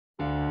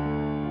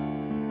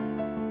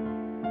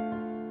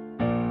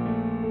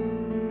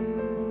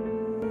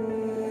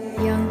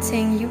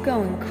Ting, you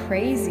going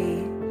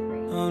crazy.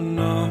 Oh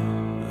no,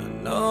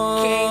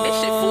 no. King, that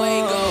shit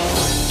fuego.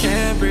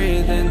 Can't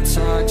breathe in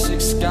toxic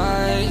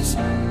skies.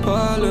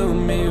 Pollute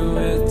me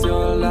with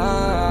your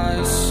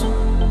lies.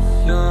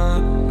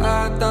 Yeah,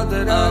 I thought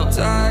that I'd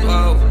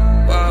die.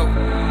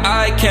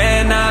 I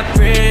cannot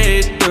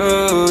breathe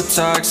through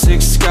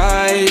toxic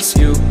skies.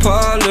 You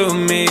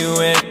pollute me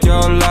with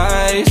your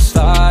lies.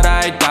 Thought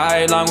I'd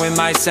die along with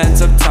my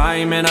sense of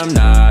time, and I'm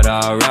not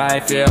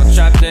alright. Feel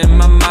trapped in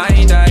my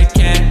mind, I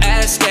can't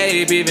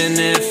escape even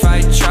if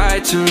I try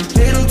to.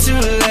 Little too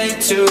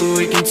late, too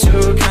weak and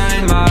too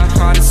kind. My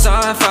heart is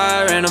on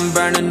fire and I'm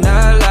burning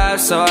alive,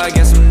 so I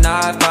guess I'm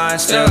not fine.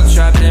 Still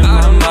trapped in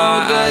my mind. I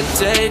know that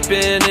they've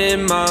been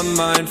in my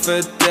mind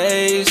for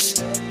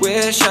days.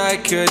 Wish I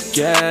could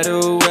get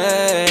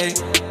away.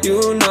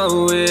 You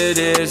know it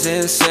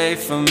isn't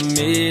safe for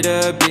me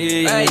to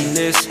be in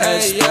this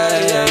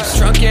headspace.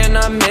 Drunk and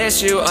I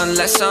miss you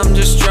unless I'm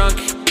just drunk.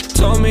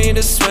 Told me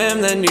to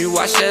swim, then you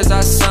watched as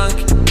I sunk.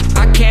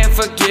 I can't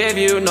forgive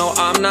you, no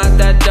I'm not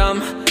that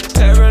dumb.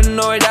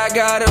 Paranoid, I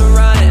gotta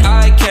run.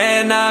 I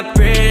cannot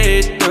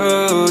breathe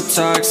through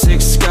toxic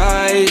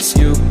skies.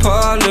 You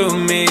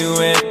pollute me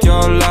with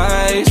your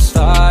lies.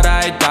 Thought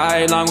I'd die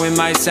along with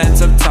my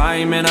sense of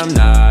time, and I'm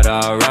not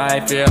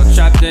alright. Feel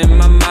trapped in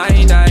my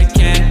mind, I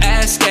can't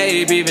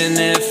escape even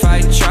if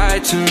I try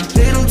to.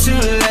 Little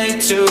too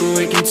late, too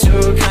weak and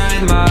too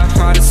kind. My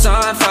heart is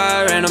on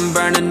fire and I'm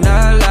burning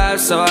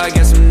alive, so I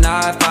guess I'm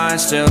not fine.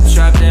 Still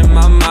trapped in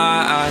my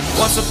mind.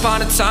 Once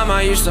upon a time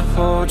I used to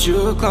hold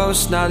you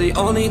close. Now the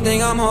only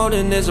thing I'm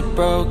holding is a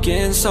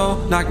broken soul.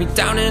 Knock me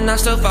down and I'm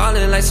still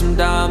falling like some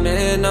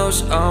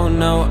dominoes. Oh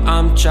no,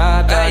 I'm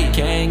trapped, I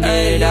can't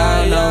get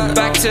out, no.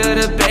 Back to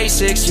the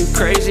basics, you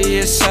crazy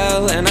as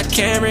hell, and I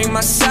can't bring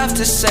myself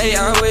to say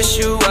I wish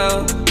you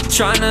well.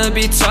 Tryna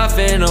be tough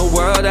in a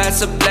world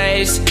that's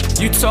ablaze.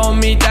 You told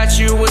me that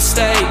you would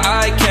stay.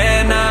 I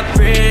cannot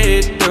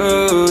breathe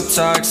through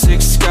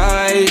toxic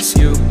skies.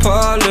 You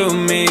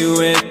pollute me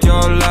with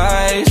your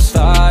lies.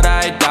 Thought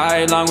I'd die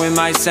along with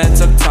my sense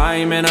of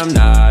time, and I'm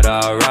not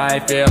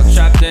alright. Feel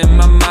trapped in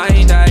my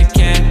mind, I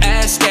can't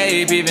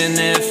escape even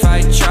if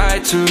I try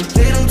to.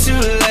 Little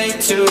too late,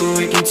 too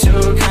weak and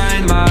too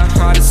kind. My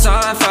heart is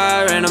on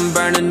fire and I'm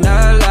burning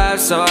alive,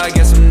 so I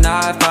guess I'm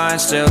not fine.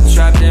 Still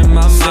trapped in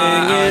my mind.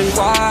 Singing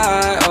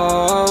why,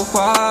 oh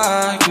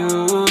why you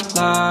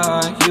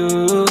lie,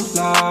 you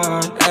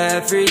lie.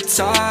 Every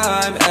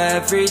time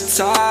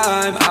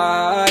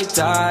I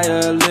die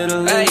a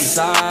little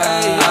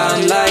inside.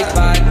 I'm like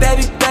bye,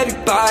 baby, baby,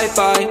 bye,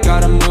 bye.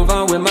 Gotta move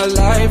on with my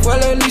life, well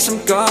at least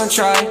I'm gonna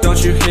try.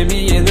 Don't you hit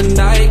me in the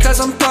night, cause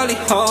I'm probably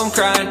home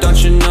crying.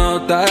 Don't you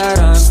know that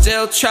I'm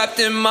still trapped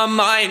in my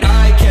mind.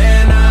 I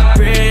cannot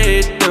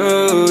breathe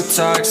through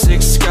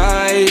toxic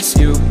skies.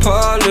 You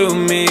pollute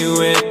me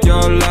with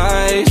your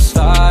lies.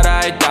 Thought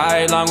I'd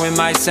die along with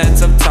my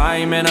sense of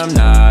time, and I'm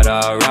not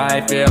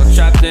alright. Feel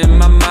trapped in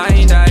my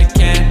mind, I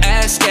can't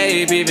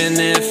escape even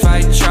if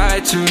I try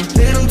to.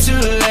 Little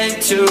too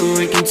late, too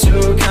weak and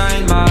too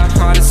kind. My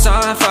heart is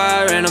on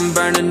fire and I'm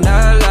burning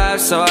alive,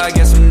 so I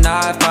guess I'm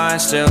not fine.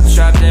 Still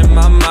trapped in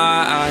my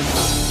mind.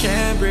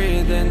 Can't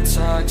breathe in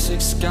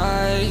toxic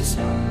skies.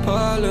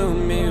 Pollute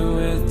me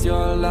with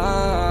your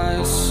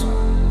lies.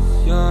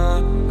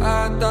 Yeah,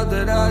 I thought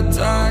that I'd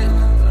die.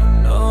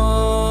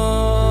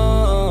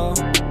 No.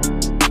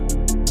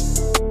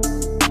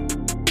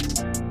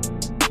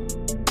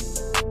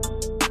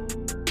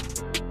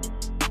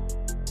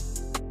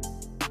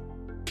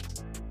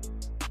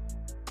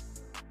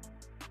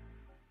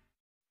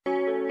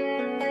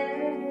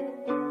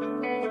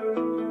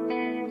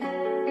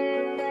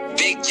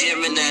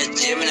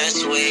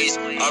 Gemini ways,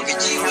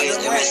 RPG ways,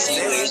 MSC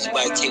ways, you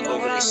might take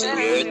over this shit,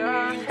 you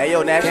heard? Hey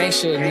yo, Nash, gang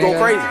shit, you nigga. go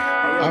crazy.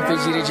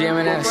 RPG to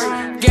Gemini.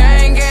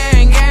 Gang,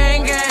 gang,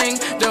 gang,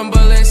 gang. Them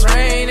bullets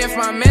rain. If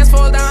my mans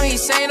fall down, he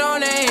say no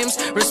names.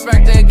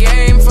 Respect the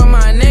game for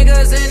my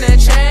niggas in the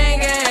chain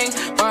gang.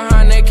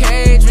 Behind the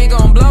cage, we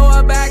gon' blow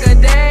a bag a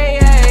day.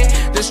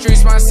 Hey. The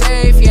streets my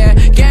safe, yeah.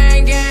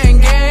 Gang, gang,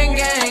 gang,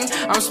 gang.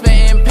 I'm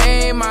spitting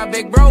pain. My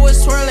big bro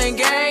is twirling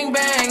gang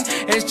bang.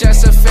 It's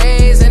just a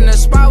phase. In the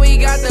spot, we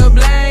got the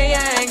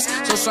blangs.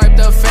 So swipe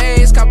the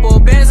face. Couple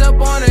bands up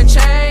on the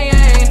chain.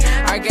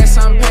 I guess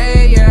I'm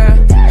paid, yeah.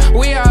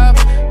 We up,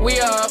 we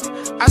up.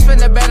 I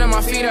spend the bed and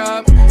my feet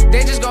up.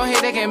 They just gon'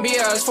 hate, they can be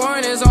us.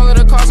 Foreigners, all of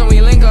the cars when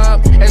we link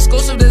up.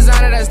 Exclusive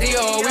designer, that's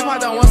Dio. We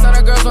popped on once, now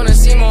the girls wanna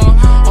see more.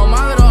 Oh,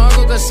 my little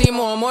uncle could see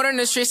more. More than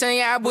the streets saying,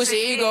 yeah, I boost the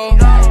ego.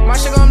 My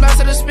shit gon' blast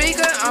to the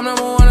speaker. I'm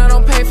number one, I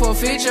don't pay for a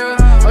feature.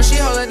 Oh, she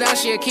hold it down,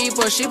 she a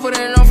keeper. She put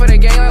it on for the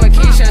gang like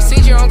Lakeisha.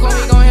 CG on call,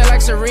 he gon' hit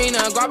like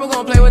Serena. Garber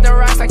gon' play with the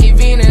rocks like he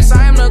Venus.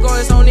 I am the goal,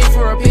 there's no need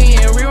for repeating.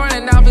 We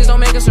running down, please don't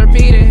make us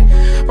repeat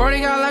it.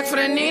 Brody got luck for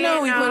the Nina.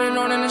 We put it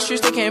on in the street.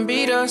 streets, they can't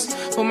beat us.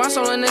 Put my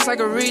soul in this like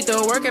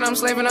Aretha. Working, I'm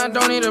slaving, I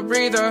don't need a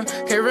breather.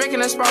 K-Rick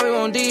and that's probably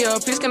won't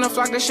D-up. Peace gonna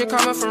flock, this shit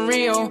coming from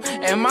Rio.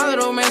 And my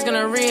little man's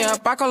gonna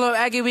re-up. I call up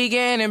Aggie, we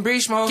getting in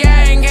breach mode.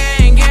 Gang,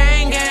 gang,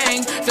 gang,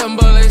 gang. Them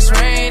bullets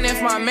rain.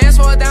 If my mans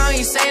fall down,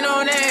 he say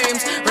no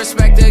names.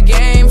 Respect the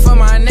game for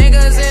my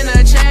niggas in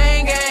the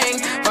chain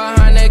gang.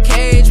 Behind the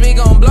cage, we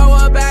gon'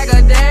 blow a bag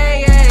a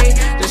day,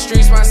 yeah. The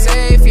streets my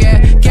safe, yeah.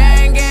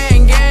 Gang,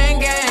 gang, gang,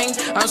 gang.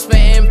 I'm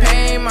spitting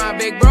pain, my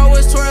big bro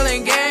was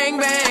twirling gang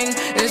bang.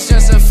 It's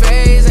just a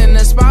phase, in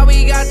the spot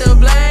we got the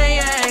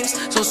blangs.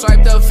 So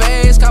swipe the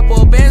face,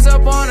 couple bands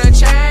up on a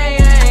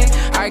chain.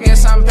 I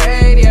guess I'm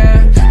paid,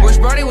 yeah. Wish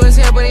Brody was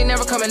here, but he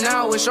never coming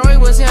out. Wish Joey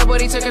was here,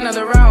 but he took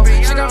another route.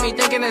 She got me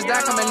thinking, is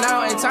that coming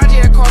out? And Taji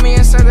had called me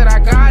and said that I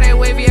got it.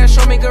 Wavy had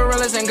showed me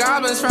gorillas and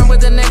goblins. Friend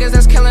with the niggas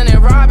that's killing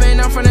and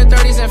robbing. I'm from the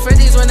 30s and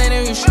 50s when they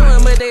knew you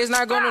shooting, but they's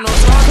not going to no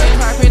talking.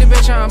 I paid the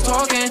bitch, I'm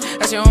talking.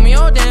 That's your homie,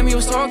 oh damn, he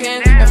was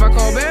talking. If I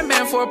call Bam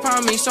Bam for a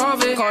problem, he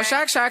solve it. Call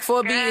Shaq Shaq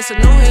for a beat, it's a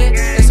new hit.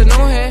 It's a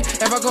new hit.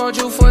 If I called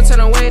you for a 10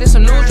 away, it's a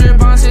new drip.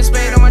 Bouncing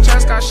spade on my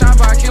chest, got shot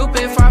by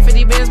Cupid.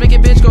 550 bands make a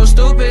bitch go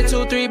stupid.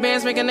 2-3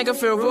 bands make a nigga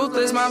feel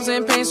ruthless. Mom's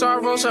in pain, so I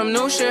roll some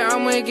new shit.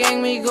 I'm with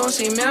gang, we gon'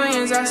 see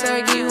millions. I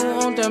said, Gee, who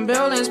owned them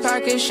buildings?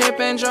 Package ship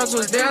and drugs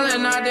was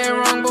dealing. I did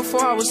wrong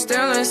before I was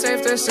stealing.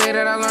 Safe to say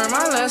that I learned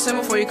my lesson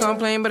before you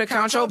complain, but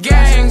count your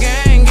gang,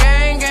 gang,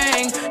 gang,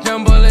 gang.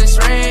 Them bullets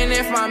rain.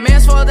 If my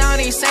mans fall down,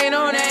 he say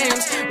no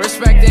names.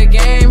 Respect the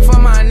game for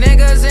my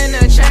niggas in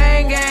the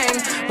chain gang.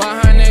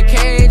 Behind the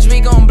cage, we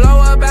gon'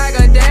 blow a bag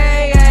a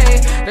day,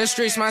 yeah. The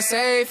streets my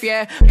safe,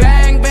 yeah.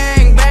 Bang,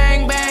 bang,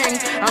 bang, bang.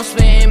 I'm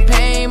spitting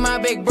pain, my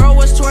big bro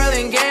was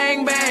twirling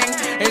gang bang.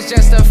 It's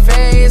just a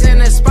phase, in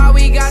the spot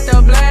we got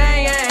the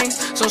blangs.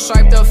 So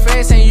swipe the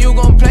face and you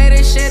gon' play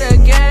this shit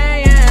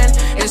again.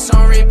 It's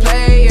on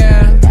replay,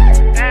 yeah.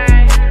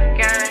 Gang,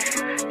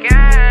 gang,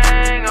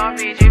 gang.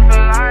 RPG for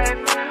life,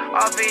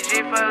 RPG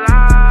for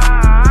life.